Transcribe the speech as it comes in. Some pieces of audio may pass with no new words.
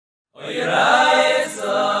Today's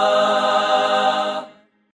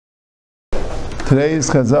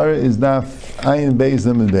Chazara is Daf Ayin Beis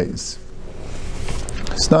Lemon Beis.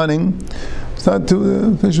 Start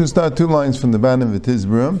two lines from the bottom of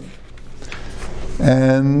Tizbura.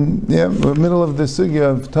 And we're in the middle of the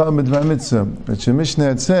sugya of Talmud Mitzvah, which the Mishnah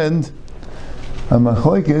had said, a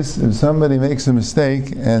machlokes, if somebody makes a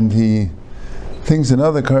mistake and he thinks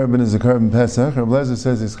another carbon is a carbon Pesach, Rabbi Lezer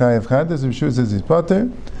says he's chayav chatas, Rabbi Shua says he's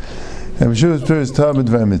potter, and Rabbi Shua's prayer is Talmud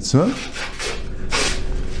Mitzvah.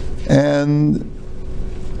 And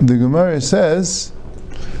the Gemara says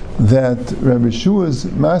that Rabbi Shua's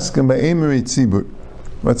maskem by Emerei Tzibur.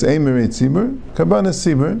 What's Emerei Tzibur? Karbanas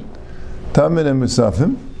Tzibur, Tamid and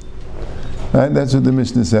Musafim. Right? That's what the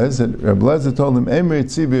Mishnah says. That Rabbi Lezer told him Emerei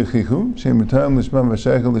Tzibur Chichu Shem Retam Lishman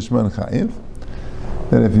Vasheichel Lishman Chayiv.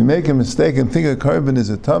 That if you make a mistake and think a carbon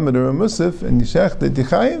is a Tamid or a Musaf and you shech it, you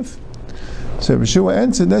Chayiv. So Rabbi Shua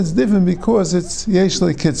answered that's different because it's Yesh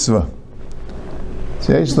Kitzvah.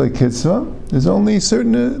 So Yesh Kitzvah. There's only a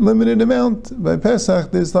certain limited amount. By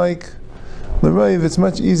Pesach, there's like L'Raiv, it's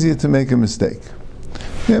much easier to make a mistake.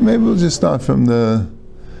 Yeah, maybe we'll just start from the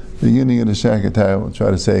beginning of the Shakatah. We'll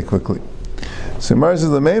try to say it quickly. So Mar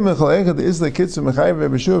says,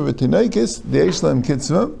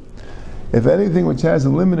 if anything which has a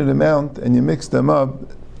limited amount and you mix them up,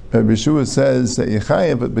 Rabbi Shua says that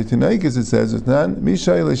Yechayev, but by Tinaikis it says,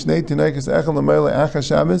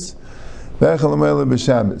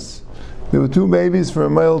 there were two babies for a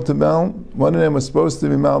male to mal. One of them was supposed to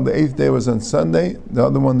be mal, the 8th day was on Sunday, the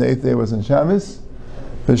other one, the 8th day was on Shabbos.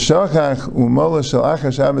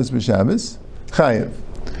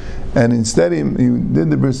 And instead he did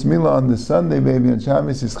the bris milah on the Sunday baby on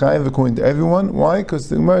Shabbos, he's chayav according to everyone. Why? Because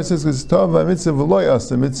the Gemara says, because tov mitzvah v'loy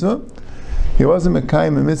asa mitzvah. He wasn't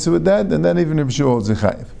mekayim a mitzvah with that, and then even Rabbi Shua holds a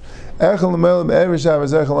chayav. Echel l'mel b'erev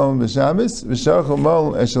Shabbos, echel l'mel b'Shabbos, v'shachel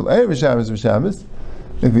mol eshel erev Shabbos b'Shabbos.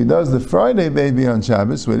 If he does the Friday baby on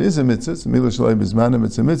Shabbos, where it is a mitzvah, it's a milah shaloi b'zmanim,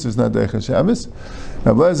 it's a mitzvah, it's not deicha Shabbos,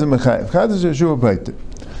 Rabbi Lezer mechayev. Chadash Yeshua paiter.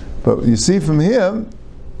 But you see from here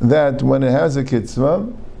that when it has a kitzvah,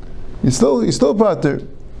 you still pater.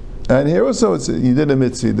 And here also you did a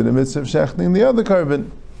mitzvah of shechting the other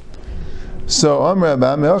carbon. So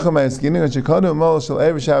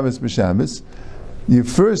you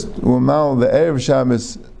first will mal the Erev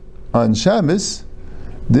Shabbos on Shabbos,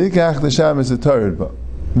 dikach the Shabbos a Torah.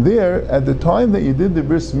 There, at the time that you did the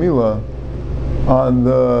bris milah on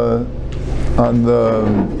the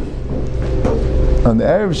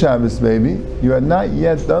Erev Shabbos baby, you had not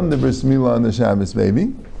yet done the bris milah on the Shabbos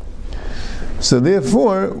baby. So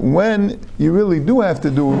therefore, when you really do have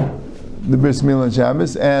to do the bris milah on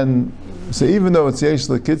Shabbos, and so even though it's yesh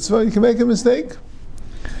l'kitzvah, you can make a mistake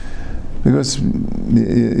because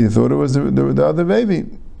you thought it was the other baby.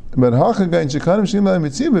 But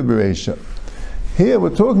here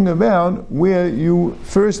we're talking about where you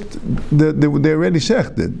first they're already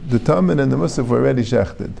shechted. The Tamid and the Musaf were already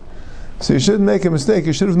shechted. So you shouldn't make a mistake.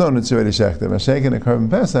 You should have known it's already shechted. Mashiach a carbon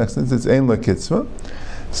Pesach, since it's ein l'kitzvah.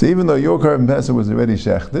 So even though your carbon Pesach was already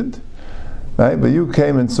shechted, right? But you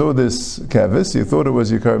came and saw this kevis, you thought it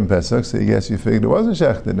was your carbon Pesach, so I guess you figured it wasn't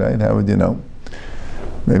shechted, right? How would you know?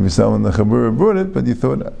 Maybe someone in the Chabura brought it, but you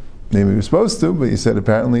thought maybe you were supposed to, but you said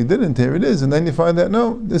apparently you didn't. Here it is, and then you find out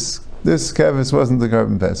no, this kevis wasn't the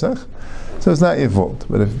carbon Pesach, so it's not your fault.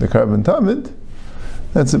 But if the carbon Tamid,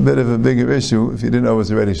 that's a bit of a bigger issue if you didn't know it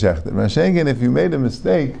was already shechted. Mashengen, if you made a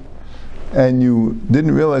mistake and you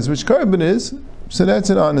didn't realize which carbon it is, so that's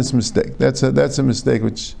an honest mistake. That's a mistake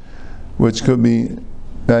which could be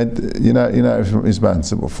right. You're not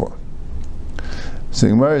responsible for. So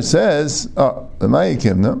Gemara says, the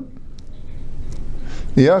Mayikim, no.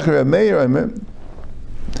 Yachar Meir Omer,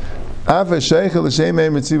 Afa Sheichel L'Shem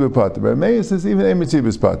Ein Mitzvah Pater. Rabbi Meir says even Ein Mitzvah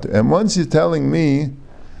is Pater. And once you're telling me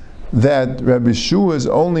that Rabbi Shua is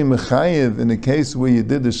only mechayev in the case where you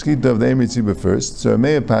did the shechita of the Ein Mitzvah first, so Rabbi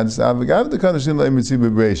Meir Pater Avagav the Kadashim Ein Mitzvah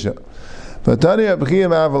B'Reisha. But Tani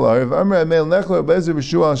Rabchiyam Aval Arv Amar Amel Nechlo Bezer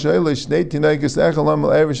B'Shua Al Sheila Shnei Tinaikus Echalam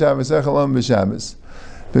Al Erev Shabbos Echalam B'Shabbos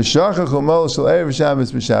B'Shachach Umal Shal Erev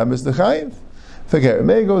Shabbos B'Shabbos the Chayiv. Forget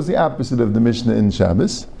Rabbi goes the opposite of the Mishnah in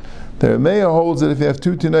Shabbos. The Rabbi holds that if you have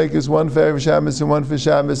two Tinaikus, one for Erev Shabbos and one for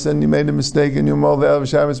Shabbos, and you made a mistake and you mal the Erev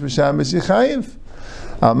Shabbos B'Shabbos, you Chayiv.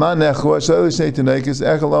 Alman Nechlo Shal Shnei Tinaikus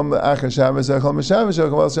Echalam Achar Shabbos Echalam B'Shabbos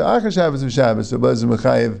Echalam Achar Shabbos B'Shabbos so Bezer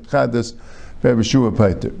Mechayiv Chadas Rabbi Shua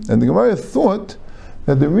Paiter. And the Gemara thought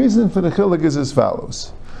that the reason for the chiluk is as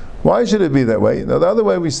follows. Why should it be that way? Now the other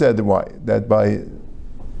way we said why. That by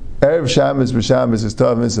Erev Shabbos B'Shabbos is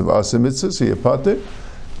Tav Mitzvah Asa Mitzvah, so you're Pater.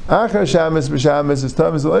 Achar Shabbos b'Shabbos is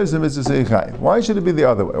Tav Z'Lois Mitzvah Seichai. Why should it be the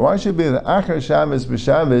other way? Why should it be that Achar Shabbos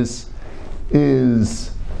b'Shabbos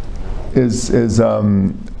is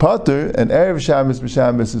Pater and Erev Shabbos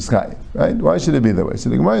b'Shabbos is Chayiv? Right? Why should it be that way? So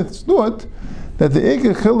the Gemara thought that the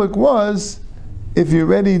Ikar Chiluk was if you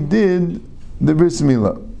already did the Bris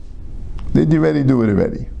Milah. Did you already do it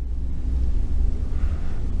already?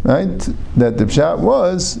 Right? That the pshat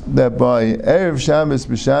was that by Erev Shabbos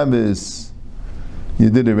b'Shabbos you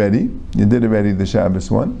did already the Shabbos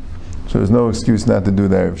one, so there's no excuse not to do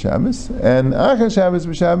the Erev Shabbos. And Achar Shabbos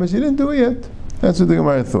b'Shabbos you didn't do it yet. That's what the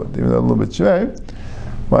Gemara thought, even though a little bit shver.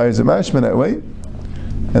 Why is it mashma that way?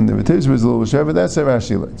 And the V'tizbra is a little bit shver, but that's how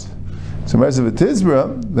Rashi learns. So Ma'aser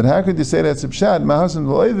V'tizbra, then how could you say that's a pshat? Ma'asim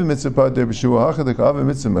v'loivim mitzvah pater b'shua hachad ha'kavim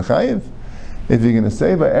mitzvah mechayiv. If you're going to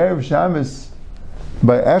say by Erev Shabbos,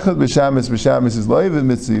 by Echad b'Shabbos is loivim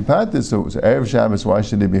mitzvah pater, so Erev Shabbos, why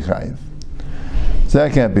should it be chayiv? So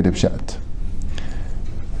that can't be the pshat.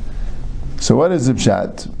 So what is the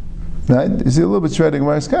pshat? Right? You see a little bit shredding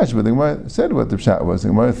Gemara's kash, but the Gemara said what the pshat was. The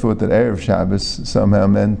Gemara thought that Erev Shabbos somehow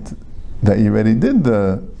meant that you already did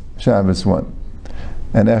the Shabbos one.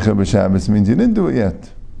 And Echad b'Shabbos means you didn't do it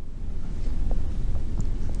yet.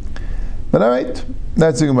 But alright,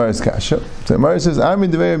 that's the Gemara's kasha. So Gemara says,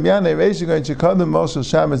 Armin Devei Rabbi Yanai Reish going to Chikadam Moshel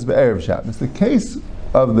Shabbos be'Erev Shabbos. The case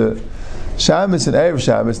of the Shabbos and Erev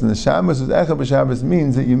Shabbos, and the Shabbos with Echad b'Shabbos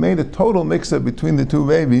means that you made a total mix-up between the two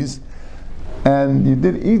babies, and you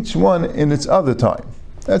did each one in its other time.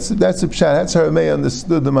 That's a pshat. That's how Rabbi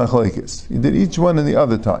understood the machlokes. You did each one in the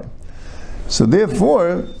other time. So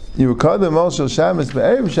therefore, you were called the Moshel Shabbos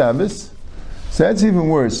be'Erev Shabbos. So that's even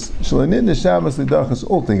worse. Shalanin the Shabbos l'dachas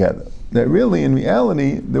altogether. That really, in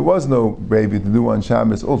reality, there was no baby to do on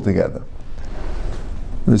Shabbos altogether.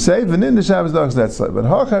 The Seif in the Shabbos l'dachas that's like, but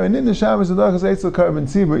Hachar in the Shabbos l'dachas eitzel carbon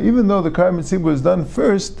tzibur. Even though the carbon tzibur was done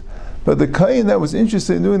first, but the Kayin that was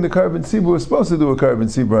interested in doing the carbon tzibur was supposed to do a carbon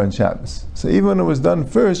tzibur on Shabbos. So even when it was done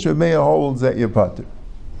first, Rabbi holds that you're pater.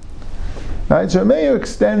 Right? So Rabbi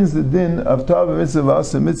extends the din of Tav mitzvah,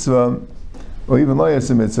 Asa mitzvah, or even Lo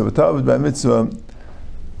Yasa mitzvah, Tav by mitzvah,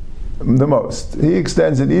 the most. He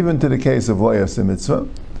extends it even to the case of Lo Yasa mitzvah,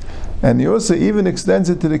 and he also even extends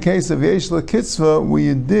it to the case of Yesh L'Kitzvah, where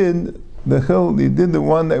you did the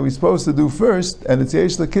one that we're supposed to do first, and it's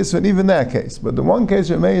Yesh L'Kitzvah, and even that case. But the one case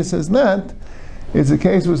Rabbi says not, is the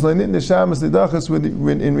case was L'nit Neshamas L'Dachas,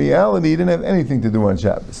 when in reality you didn't have anything to do on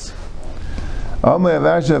Shabbos. There are some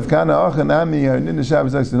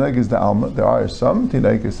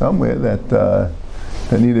Tinaika somewhere that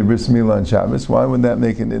need a bris milah on Shabbos. Why would that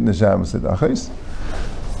make it in the Shabbos L'Dachas?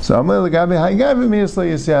 So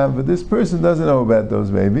but this person doesn't know about those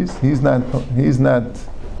babies. He's not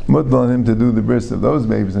mutbal on him to do the bris of those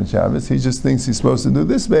babies on Shabbos. He just thinks he's supposed to do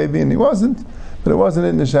this baby, and he wasn't. But it wasn't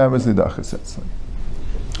in the Shabbos L'Dachas.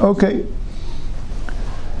 Okay.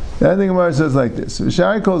 The other Gemara says like this: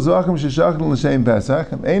 V'shari kol zochim sheshachnu l'shem Pesach,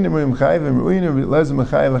 einim ruim chayiv and ruinim lezim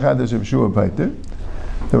chayiv achadash b'shua paiter.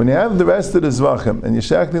 So when you have the rest of the zvachim and you're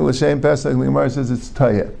shachnu l'shem Pesach, the Gemara says it's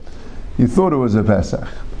tayeh. You thought it was a Pesach.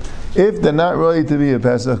 If they're not ready to be a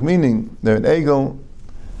Pesach, meaning they're an egel,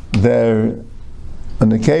 they're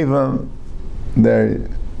an nekeva, they're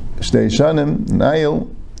shtei shanim, nail,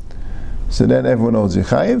 so then everyone knows you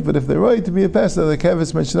chayiv. But if they're ready to be a Pesach, the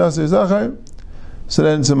kevis mentionas zachar, so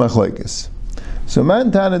then it's a machlokes. So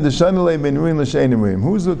man tana the shanalei ben ruin l'sheinim ruim.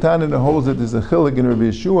 Who's the tana that holds that there's a chilik in Rabbi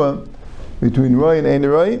Yeshua between roy and ein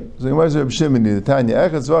roy? So the Gemara Rabbi Shimon the Tanya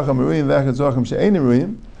echad zvacham ruim v'echad zvacham she'ein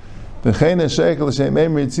ruim. V'chein ha'sheikel l'shem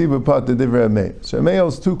emri tziva pat the divrei Rabbi. So Rabbi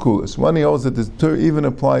holds two coolest. One, he holds that the Torah even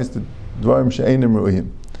applies to dvarim she'ein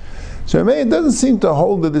ruim. So Rabbi doesn't seem to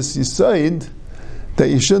hold to this yisaid that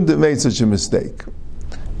you shouldn't have made such a mistake.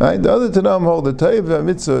 Right? The other Tanam hold the Taiv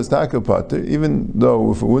mitzvah is taka pater, even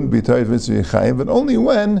though if it wouldn't be Taiv mitzvah yichayim, but only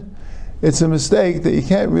when it's a mistake that you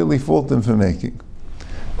can't really fault them for making.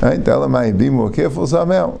 Right? Tell them, be more careful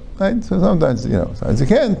somehow. Right? So sometimes you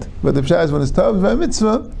can't. But the pshat is when it's Taiv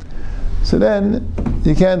mitzvah, so then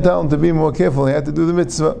you can't tell them to be more careful. You have to do the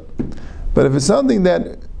mitzvah. But if it's something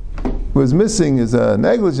that was missing, is a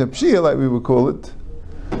negligent pshia, like we would call it,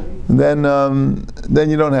 then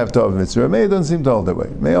you don't have Tov mitzvah. May doesn't seem to hold that way.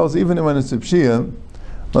 May also, even when it's a pshia,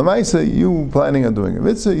 Lamaisa, you planning on doing a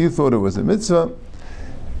mitzvah, you thought it was a mitzvah,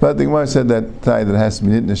 but the Gemara said that tie that has to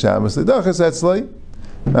be hit in the Shabbos L'Dachas, that's like,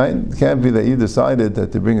 right? It can't be that you decided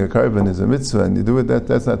that to bring a carbon is a mitzvah and you do it,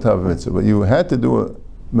 that's not Tov mitzvah, but you had to do a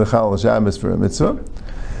Mechal Shabbos for a mitzvah,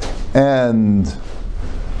 and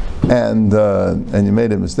you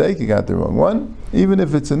made a mistake, you got the wrong one. Even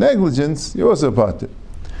if it's a negligence, you're also pater.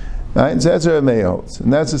 Right? So that's what Rabbi holds.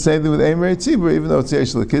 And that's the same thing with Eimer Tzibur, even though it's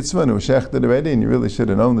Yesh L'Kitzvah and it was shechted already, and you really should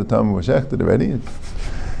have known the Talmud was shechted already. It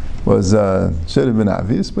was, should have been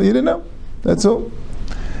obvious, but you didn't know. That's all.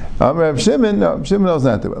 Rav Shimon knows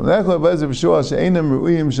not to. The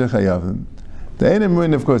Einim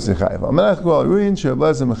Ruin, of course, is Chayav.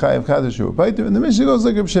 And the Mishnah goes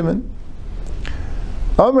like Rav Shimon.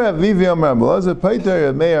 Amar Avivi Amar Abelazar Paiter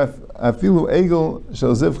Rav Meir Afilu Egel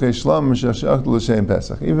Shel Zivchei Shlam Shashachtu L'Shem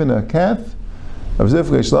Pesach. Even a calf of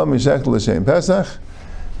Zivchei Shlam Shashachtu L'Shem Pesach.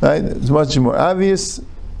 Right? It's much more obvious.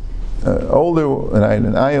 Older, right?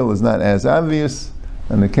 An ayil is not as obvious,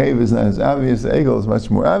 and the cave is not as obvious. The egel is much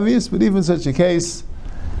more obvious. But even such a case,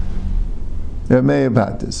 Rav Meir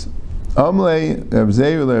Batis. Amlei Rav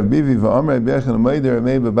Zeir Rav Bivi VaAmrei Bechan Ameider Rav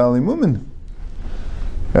Meir B'Bali Mumen.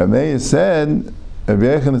 Rav Meir said. Rabbi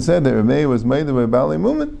Aharon said that Rabbi was made by Bali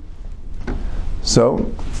Mumen.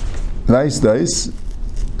 So, nice dice.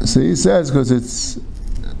 So he says because it's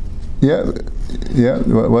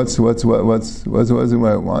What's it what I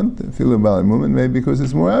want? I feel Bali Mumen maybe because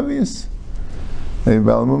it's more obvious. Maybe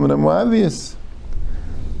Bali Mumen are more obvious.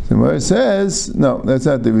 So Gemara says no, that's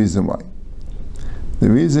not the reason why.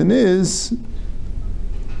 The reason is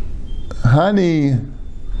Hani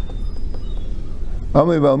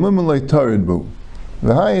Amli Bali Mumen like Tarid Bu.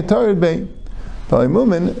 It's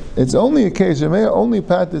only a case, Rameya only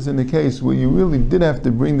pat in the case where you really did have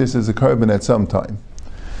to bring this as a carbon at some time.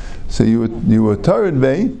 So you were tarid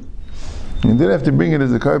bay, you did have to bring it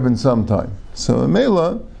as a carbon sometime. So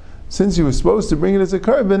Mela, since you were supposed to bring it as a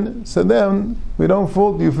carbon, so then we don't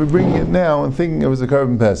fault you for bringing it now and thinking it was a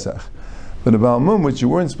carbon Pesach. But a Baal Mum, which you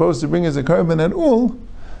weren't supposed to bring as a carbon at all,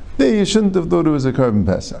 there you shouldn't have thought it was a carbon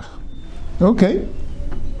Pesach. Okay.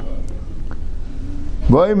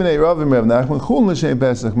 What does Rav Meir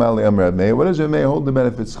hold the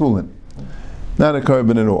benefit chulin? Not a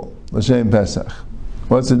carbon at all. L'shem Pesach.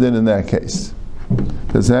 What's the din in that case?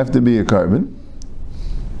 Does it have to be a carbon?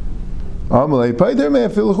 No, even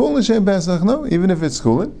if it's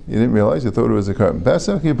chulin, you didn't realize, you thought it was a carbon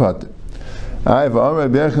Pesach, you pat it. I have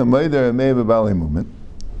Rabbi Aharon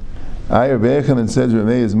and said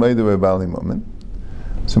Rabbi is meider by Bali Mumen.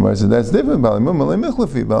 So I said that's different. Bali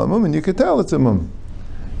Mumen, you could tell it's a mum.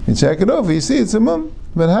 You check it over, you see it's a mum.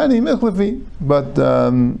 But hani michlafi. But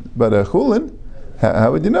a chulin,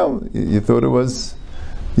 how would you know? You thought it was,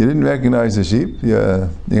 you didn't recognize the sheep, you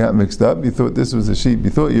got mixed up, you thought this was a sheep, you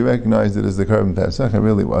thought you recognized it as the carbon Pesach, it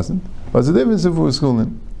really wasn't. What's the difference if it was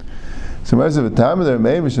chulin? So most of the time there is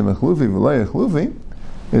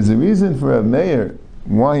the reason for Rav Meir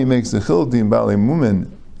why he makes the chilti in Bali Mumen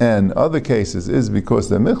and other cases is because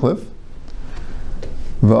they're michlif.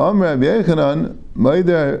 V'am Rabbi Aharon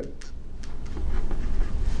meider.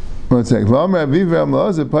 One second. V'am Rabbi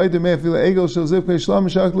V'amlaz payter me'afil egel shel zivkei shlam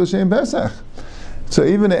shach l'shem Pesach. So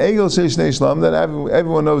even an egel shel shnei shlam that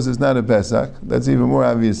everyone knows is not a Pesach. That's even more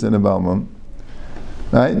obvious than a Balmum,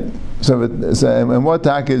 right? So and what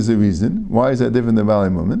taka is the reason? Why is that different than Bali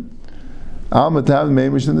Mumen? Al matav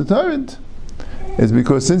meimish in the Torah. It's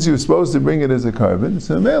because since you were supposed to bring it as a carbon,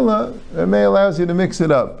 so Mela allows you to mix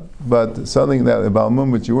it up. But something that a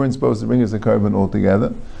Balmum which you weren't supposed to bring as a carbon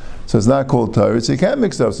altogether, so it's not called Torah, so you can't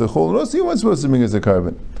mix it up. So Chol Rosi you weren't supposed to bring as a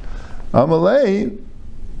carbon. Amalei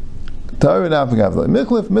Torah nafagav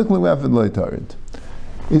Michlef afid loy Torah.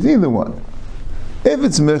 It's either one. If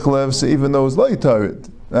it's Michlef, so even though it's loy Torah,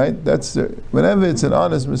 right? That's whenever it's an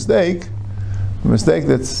honest mistake, a mistake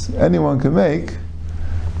that anyone can make,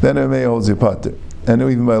 then it may hold you pater, and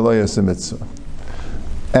even by loy yaseh mitzvah.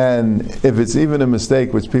 And if it's even a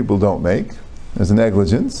mistake which people don't make, as a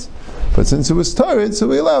negligence, but since it was tarid, so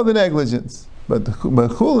we allow the negligence. But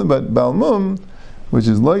Balmum, which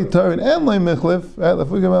is loy tarid and loy michlif,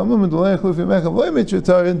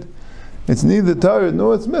 it's neither tarid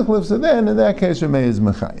nor it's michlif, so then in that case Rameh is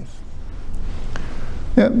mechayiv.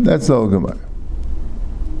 Yeah, that's the whole Gemara.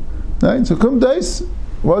 Right, so kum dais,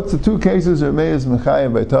 what's the two cases Rameh is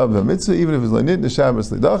mechayiv by tav v'mitzvah, even if it's loy nid,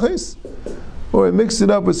 neshabas lidachis, or it mixed it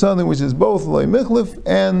up with something which is both loy michlif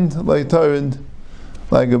and loy tarid,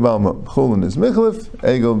 like a Balmum. Chulin is michlif,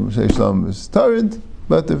 egel sheishlam is tarid,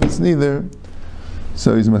 but if it's neither,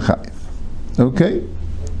 so he's mechayiv. Okay?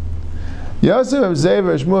 Yasser of Zeir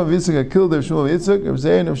of Shmuel of Yitzchak killed of Shmuel of Yitzchak. Of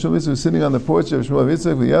Zeir and of Shmuel of Yitzchak was sitting on the porch of Shmuel of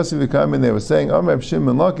Yitzchak. With Yasser v'Karmin, they were saying, Amar Shim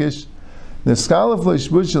and Lakish, Neskalaf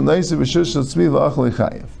le'shbut shel neisa v'shush shel tzvi v'ach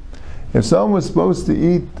le'chayiv. If someone was supposed to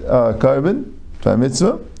eat carbon, by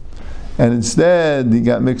mitzvah, and instead he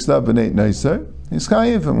got mixed up and ate neisa, he's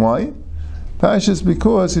chayiv. And why? Pashas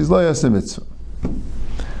because he's lo yaseh mitzvah.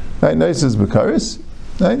 Right? Neisa is b'karis.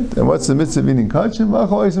 Right? And what's the mitzvah of eating kachim?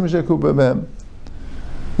 V'achol oisem shekupa b'hem.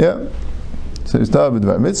 Yeah. So he's tar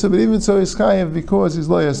b'dvar mitzvah, but even so he's chayiv because he's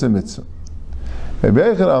lo yaseh mitzvah. Rabbi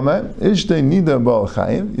Echad Amar, Ishtei nida ba'al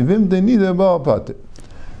chayiv, yivim de nida ba'al pater.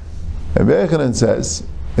 Rabbi Echad says,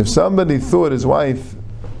 if somebody thought his wife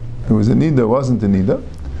who was a nida wasn't a nida,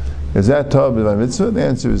 is that tar b'dvar mitzvah? The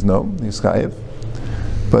answer is no, he's chayiv.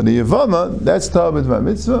 But the yavama, that's tar b'dvar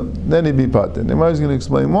mitzvah, then he'd be pater. The Gemara is going to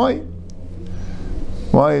explain why.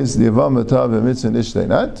 Why is the yavama tar b'dvar mitzvah and Ishtei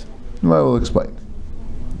not? The Gemara will explain.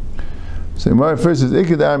 So the Gemara first says,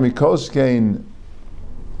 Ikad Ami Kolshkein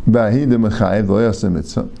Ba'hida Mechayiv Lo Yaseh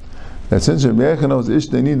Mitzvah. That since Rabbi Echad knows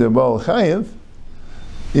Ishtei nida ba'al chayiv,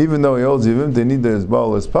 even though he holds Yivim Te nida is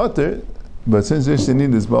ba'al is pater, but since Ishtei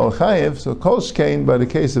nida is ba'al chayiv, so Kolshkein by the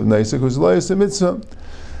case of Neisek was Lo Yaseh Mitzvah.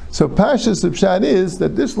 So Pashas Pshat is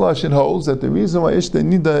that this lashon holds that the reason why Ishtei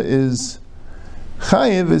nida is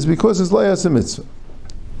chayiv is because it's Lo Yaseh Mitzvah.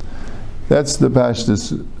 That's the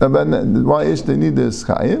Pashas. Why Ishtei nida is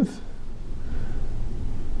chayiv?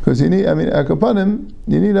 Because you need, akapanim,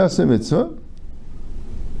 you need aseh mitzvah.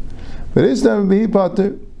 But it's time to be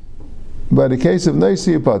pater. By the case of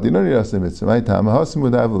Neisi pater, you don't need aseh mitzvah. Right? Hasim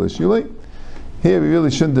would have a lishulei. Here we really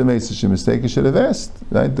shouldn't have made such a mistake. You should have asked.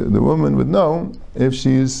 Right? The woman would know if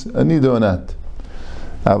she's a nida or not.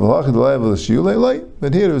 But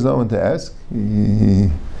here there was no one to ask. He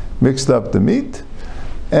mixed up the meat,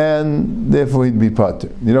 and therefore he'd be pater.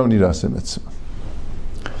 You don't need aseh mitzvah.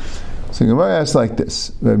 So Gemara asks like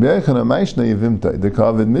this: Rabbi Echad Ma'ishna Yivimtai, the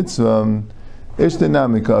Kavod Mitzvah,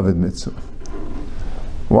 Ishtenami Kavod Mitzvah.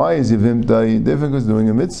 Why is Yivimtai different? Because doing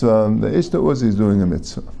a mitzvah, the Ishta Uzi is doing a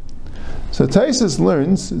mitzvah. So Taisus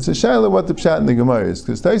learns, it's a shaila what the pshat in the Gemara is,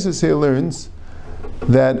 because Taisus here learns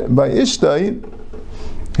that by Ishtai,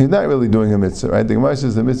 he's not really doing a mitzvah, right? The Gemara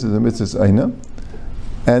says the mitzvah is a mitzvah aina,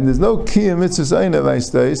 and there's no key in mitzvah aina by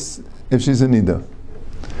Ishtais if she's a nida.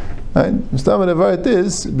 Right? It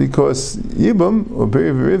is because Yibum or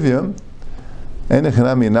Perivirivya ain't a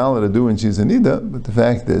chanami nala to do when she's a nida, but the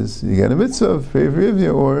fact is you get a mitzvah of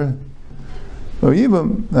Perivirivya or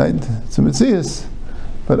Yibum, right? It's a mitzvah.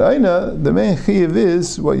 But aina, the main chiyuv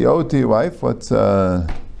is what you owe to your wife. And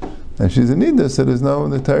she's a nida, so there's no,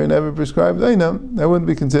 the Torah never prescribed aina. That wouldn't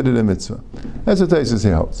be considered a mitzvah. That's what Taisus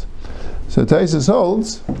here holds. So Taisus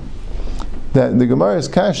holds that the Gemara's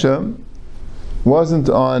kasha wasn't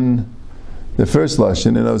on the first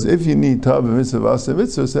lashon, and it was if you need tab mitzvah v'asa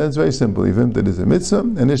mitzvah, so it's very simple. If that is a mitzvah,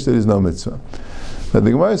 and ish there is no mitzvah. But the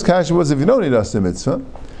Gemara's kasha was if you don't need asa mitzvah.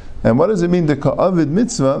 And what does it mean to ka'avid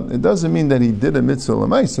mitzvah? It doesn't mean that he did a mitzvah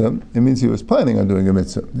l'maisa. It means he was planning on doing a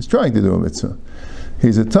mitzvah. He's trying to do a mitzvah.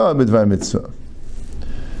 He's a tab b'dvar mitzvah.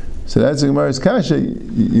 So that's the Gemara's kasha.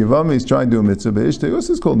 Yavami is trying to do a mitzvah, but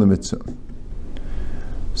ishtayus is called a mitzvah.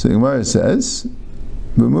 So the Gemara says,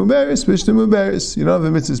 you don't have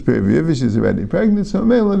a mitzvah's period. If she's already pregnant, so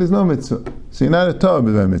there's no mitzvah. So you're not a tar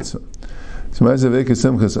b'dvar mitzvah. So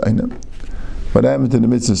what happened to the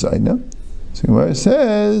mitzvah's aina? So Gemara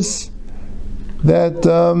says that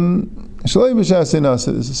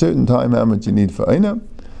there's a certain time how much you need for aina,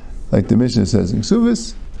 like the Mishnah says in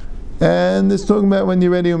Ksuvis, and it's talking about when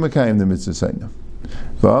you're ready to makayim the mitzvah's aina.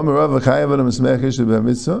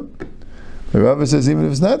 The Rabbi says even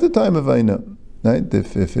if it's not the time of aina, right?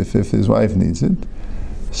 If his wife needs it,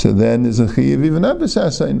 so then there's a chiyuv even not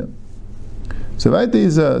b'shas aina. So right there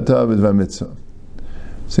is a tar b'dvar mitzvah.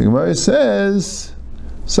 So Gemara says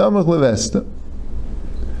samach levesta.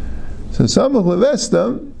 So samach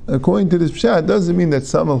levesta, according to this pshat, doesn't mean that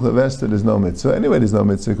samach levesta there's no mitzvah. Anyway, there's no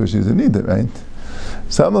mitzvah because she's a nida, right?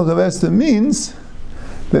 Samach levesta means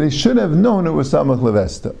that he should have known it was samach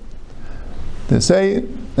levesta. They say,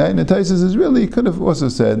 and the Taisus is really, he could have also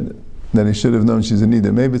said that he should have known she's a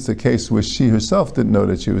nida. Maybe it's a case where she herself didn't know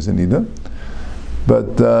that she was a nida,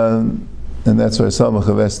 but and that's why samach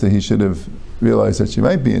levesta he should have realized that she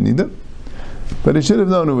might be a nida. But he should have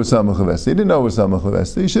known it was samach levesta. He didn't know it was samach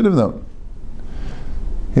levesta. He should have known.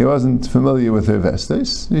 He wasn't familiar with her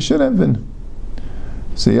vestes. He should have been.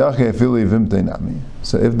 So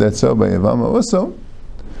if that's so by Yavama also,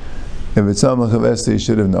 if it's samach levesta, he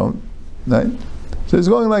should have known. Right? So it's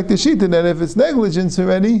going like the shita that if it's negligence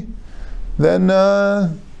already, then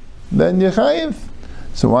you're chayiv.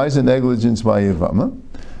 So why is it negligence by Yavama?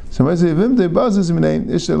 So by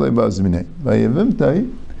Yavimtai,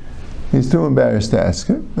 he's too embarrassed to ask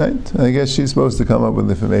her, right? I guess she's supposed to come up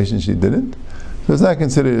with information she didn't. So it's not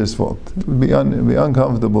considered his fault. It would be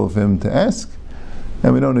uncomfortable for him to ask,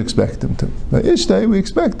 and we don't expect him to. But Ishtai, we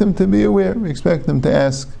expect him to be aware. We expect him to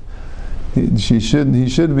ask. He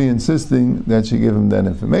should be insisting that she give him that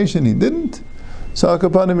information. He didn't. So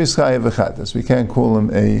Akapanim is chayiv v'chatas. We can't call him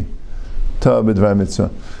a tar b'dvar mitzvah.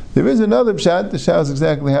 There is another pshat that shows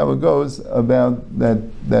exactly how it goes about that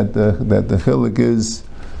the chiluk is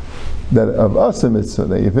that of asa mitzvah.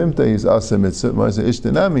 That yivimta is asa mitzvah, ma'aseh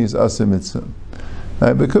ishtanami is asa mitzvah.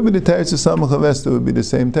 Right, but could be the teretz of samach avesta would be the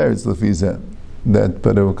same teretz lefizah. That,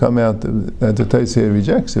 but it will come out that the Tais here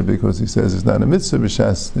rejects it because he says it's not a mitzvah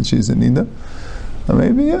b'shas that she's a nida. Or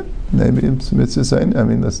maybe it's mitzvah saying. I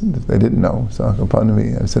mean, listen, if they didn't know, so upon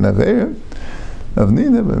me, it's an aveir of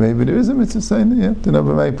nida, but maybe there is a mitzvah saying. Yeah, to know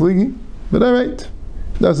by pligi. But all right,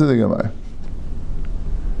 that's the Gemara.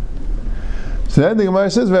 So then the Gemara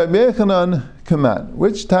says, Rabbi Aharon command.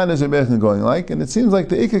 Which Tana is Rabbi Aharon going like? And it seems like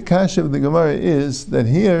the ikar kasha of the Gemara is that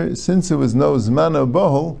here, since there was no zman or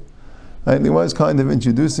bohol, right, he was kind of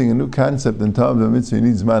introducing a new concept in Tav Mitzvah, he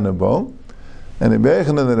needs Zman Bol. And Rabbi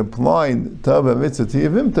Aharon that applied Tav Mitzvah to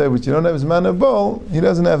Yevimta, which you don't have Zman Bol, he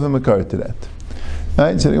doesn't have a makar to that.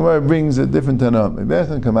 Right, so the Gemara brings a different Tanam. Rabbi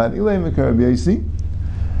Aharon come out, Ilay Makar Rabbi Yasi.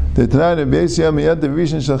 The Tanah Rabbi Yasi Amiyad the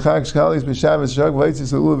Rishon Shalchak Shchalis B'Shabbos Shag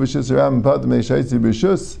Vaytzis Elul B'Shus Ram Pat Meishaitzi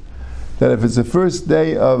B'Shus, that if it's the first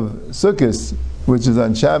day of Sukkot, which is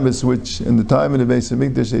on Shabbos, which in the time of the Beis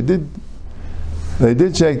Hamikdash they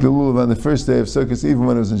did shake the lulav on the first day of Sukkot, even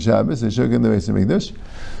when it was in Shabbos. They shook in the Beis Hamikdash,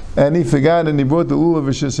 and he forgot, and he brought the lulav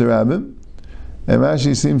v'shus harabim. And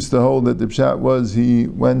Rashi seems to hold that the pshat was he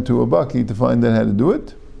went to a baki to find out how to do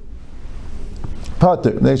it.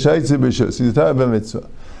 Pater, neishaitzi b'shus. He's a type of mitzvah.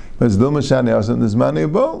 But it's dil mashani asan the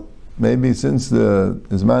zmani bol. Maybe since the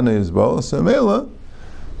zmani is bol, so mela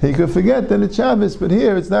he could forget that it's Shabbos, but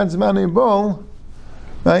here it's not zmani bol.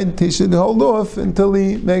 Right? He should hold off until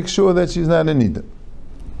he makes sure that she's not a nida.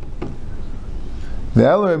 The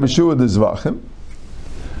Elrei B'Shua the Zvachim,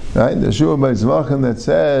 right? The Shua by Zvachim that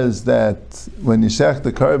says that when you shech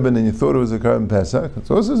the carbon and you thought it was a carbon Pesach,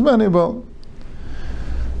 it's also Zmani Bol.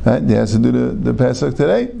 Right? He has to do the Pesach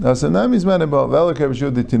today. Hasanami Zmani Bol. The Elrei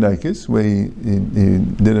B'Shua the Tinakis, where he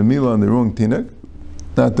did a meal on the wrong Tinak,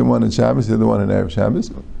 not the one in Shabbos, the other one in Erev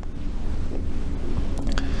Shabbos.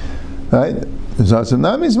 Right? That's also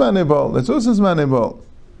Zmani Bol.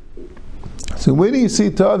 So where do you see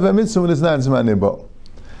Tav Mitzvah when it's not Zmani Bol?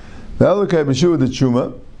 The Elokei B'Shua the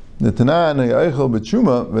Tshuma, the Tanan Eichel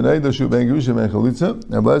B'Tshuma, V'neido Shu Ben Gerusha Ben Chalutza,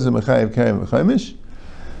 Ablazer Mechayev Kaim V'Chaimish,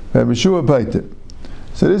 B'Shua Paiter.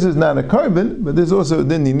 So this is not a carbon, but there's also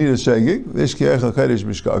then you need a shegig, V'Ishki Eichel Kadesh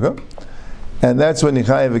B'Shkaga, and that's when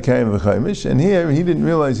Yechayev Kaim V'Chaimish. And here he didn't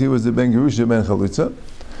realize he was the Ben Gerusha Ben Chalutza.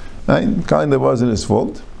 Right? Kind of wasn't his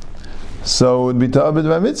fault. So it would be Ta'abed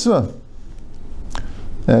by Mitzvah.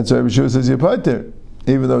 That's why Rabbi Shua says Yepater,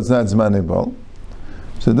 even though it's not Zmani Bol.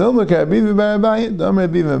 So Dilma Ka'abiv B'Arabayit, Dom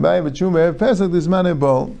Rabbi B'Arabayit, but Shua B'Erev Pesach is Zmani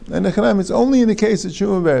Bol. And the Chalam, it's only in the case that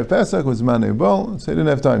Shua B'Erev Pesach was Zmani Bol, so they didn't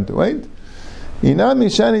have time to wait. Inami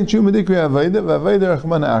Shani Shuma Dikri Avayda, V'Avayda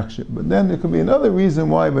Rachman Achshe. But then there could be another reason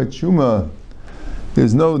why by Shuma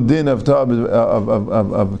there's no din of Karim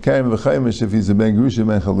V'Chaimish if he's a Ben Gerusha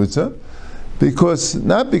Ben Chalutza. Because,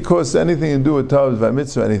 not because anything to do with Tav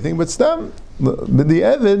Mitzvah or anything, but Stam, but the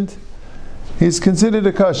Eved, he's considered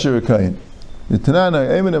a kasher kain. The Tanana,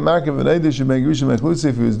 Emin and Markav and Eidish Ben Gerusha Mechlutzi,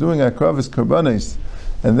 if he was doing Akravis Karbanis,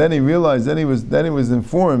 and then he realized, then he was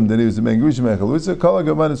informed that he was a Ben Gerusha Mechlutzi, Kala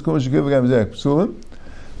Karbanis Kum Shekivagam Zek Psulim.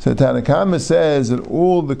 So Tanakama says that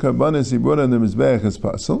all the Karbanis he brought on the Mizbeach is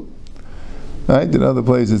Pasul. Right? In other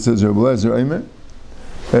places it says Rabbi Lezer Eimer.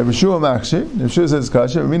 Rabbi Shua Machshir, Rabbi Shua says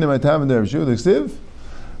Kasher, Ramina Maitam and Rabbi Shua, the Ksiv,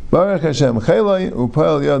 Baruch Hashem Chelai,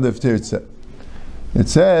 Upal Yadav Tirtze. It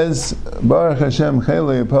says, Baruch Hashem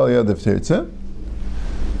Chelai, Upal Yadav Tirtze.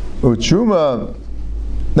 Uchuma,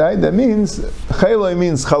 that means, Chelai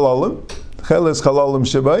means Chalalim, Chelai is Chalalim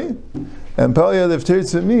Shabai, and Upal Yadav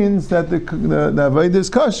Tirtze means that the Avaida is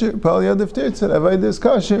Kasher, Upal Yadav Tirtze, Avaida is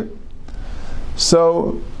Kasher.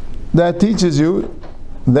 So, that teaches you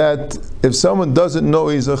that if someone doesn't know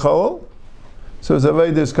he's a chalal, so it's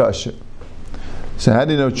Avaida kasher. So how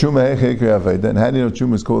do you know Chuma Hechekri Avaida? And how do you know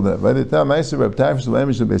Chuma is called Avaida? Tam Meiser Reb Tarfus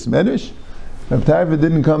Lemish the Beis Medrash. Reb Tarfus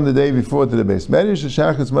didn't come the day before to the Beis Medrash.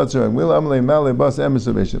 Shachas Matzar and Will Amalei Malei Bas Emes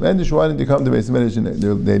the Beis Medrash. Why didn't he come to Beis Medrash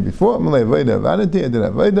the day before? Amalei Avaida Vanity. I did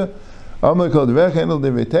Avaida. Amalei called Rechenel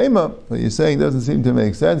Devetema. What you're saying doesn't seem to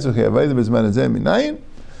make sense. Okay, Avaida Bezman Azem Minayin.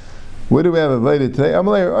 Where do we have Avaida today?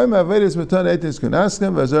 Amalei Oima Avaida Matan Etis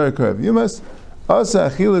Kunaskam Vazar Karav Yumas Asa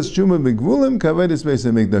Achilas Chuma Begvulim Kavaidis Beis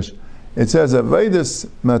Hamikdash. It says Avaidis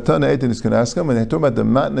Matan Etis Kunaskam, and they talk about the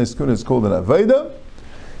Matnas Kun is called an Avaida,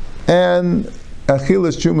 and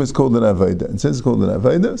Achilas Chuma is called an Avaida. And since it's called an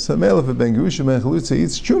Avaida, so male if a Ben Gerusha Ben Chalutza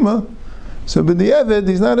eats Chuma, so but the Eved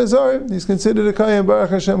he's not a Zar, he's considered a Kayim Baruch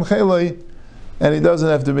Hashem Chelai. And he doesn't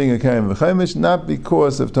have to bring a Kaim V'Chaimish, not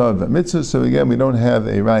because of Tav Mitzvah. So again, we don't have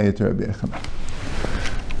a Raya to Rabbi Aharon.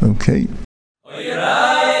 Okay.